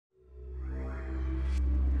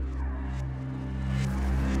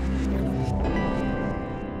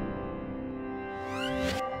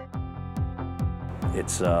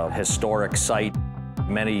It's a historic site.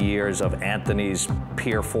 Many years of Anthony's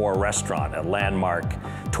Pier 4 restaurant, a landmark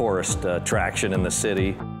tourist attraction in the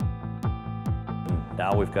city.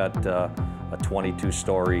 Now we've got a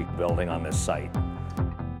 22-story building on this site.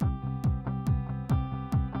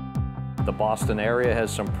 The Boston area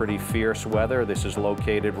has some pretty fierce weather. This is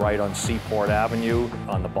located right on Seaport Avenue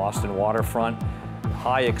on the Boston waterfront.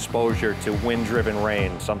 High exposure to wind-driven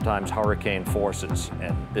rain, sometimes hurricane forces,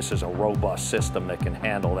 and this is a robust system that can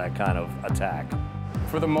handle that kind of attack.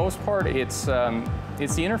 For the most part, it's the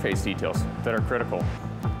interface details that are critical.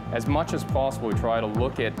 As much as possible, we try to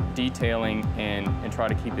look at detailing and try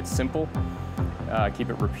to keep it simple, keep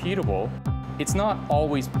it repeatable. It's not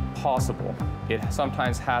always possible. It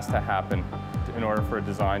sometimes has to happen in order for a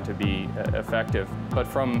design to be effective. But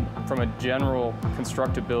from a general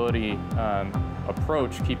constructability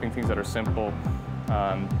approach, keeping things that are simple,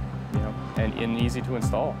 and easy to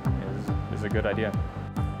install is a good idea.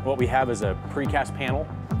 What we have is a precast panel,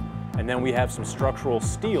 and then we have some structural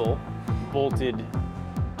steel bolted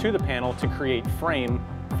to the panel to create frame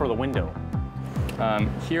for the window.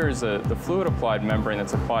 Here is the fluid applied membrane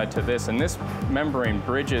that's applied to this, and this membrane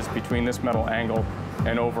bridges between this metal angle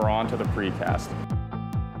and over onto the precast.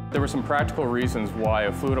 There were some practical reasons why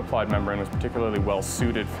a fluid applied membrane was particularly well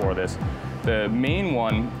suited for this. The main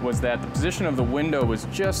one was that the position of the window was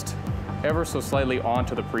just ever so slightly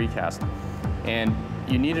onto the precast, and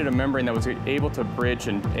you needed a membrane that was able to bridge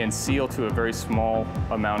and seal to a very small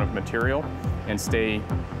amount of material and stay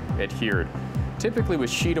adhered. Typically with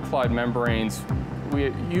sheet applied membranes,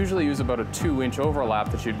 we usually use about a 2-inch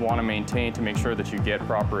overlap that you'd want to maintain to make sure that you get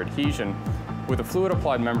proper adhesion. With a fluid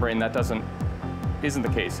applied membrane, that isn't the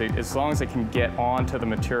case. As long as it can get onto the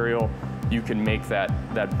material, you can make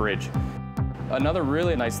that bridge. Another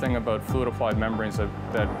really nice thing about fluid applied membranes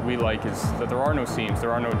that we like is that there are no seams,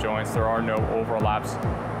 there are no joints, there are no overlaps.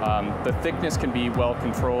 The thickness can be well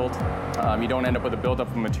controlled. You don't end up with a buildup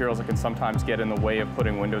of materials that can sometimes get in the way of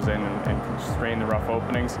putting windows in and constrain the rough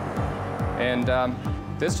openings. And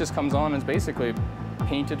this just comes on and is basically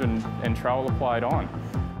painted and trowel applied on.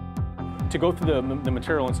 To go through the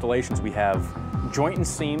material installations, we have joint and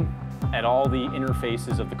seam at all the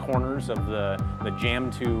interfaces of the corners of the jamb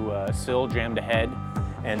to sill, jamb to head.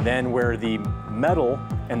 And then where the metal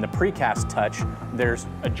and the precast touch, there's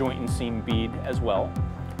a joint and seam bead as well.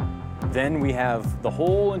 Then we have the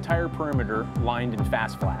whole entire perimeter lined in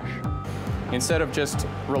fast flash. Instead of just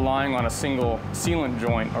relying on a single sealant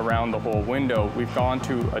joint around the whole window, we've gone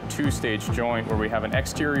to a 2-stage joint where we have an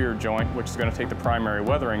exterior joint, which is going to take the primary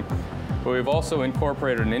weathering, but we've also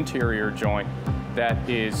incorporated an interior joint that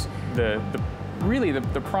is really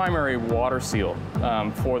the primary water seal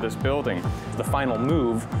for this building. The final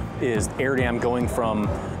move is air dam going from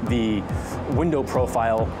the window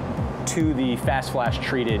profile to the fast flash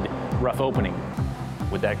treated rough opening.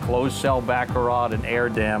 With that closed cell backer rod and air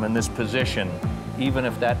dam in this position, even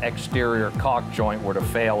if that exterior caulk joint were to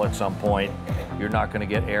fail at some point, you're not going to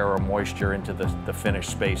get air or moisture into the finished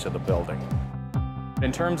space of the building.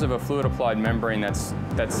 In terms of a fluid applied membrane that's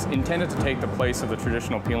intended to take the place of the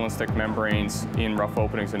traditional peel and stick membranes in rough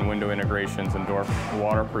openings and window integrations and door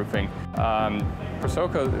waterproofing,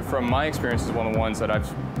 Prosoco, from my experience, is one of the ones that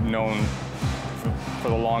I've known for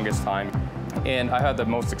the longest time. And I had the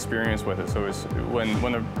most experience with it. So it was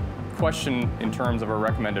when the question in terms of a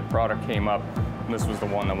recommended product came up, this was the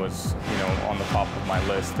one that was on the top of my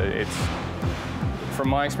list. From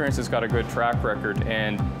my experience, it's got a good track record,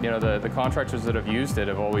 and the contractors that have used it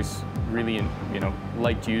have always really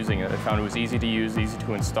liked using it. They found it was easy to use, easy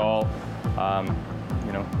to install.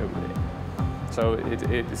 So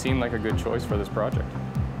it seemed like a good choice for this project.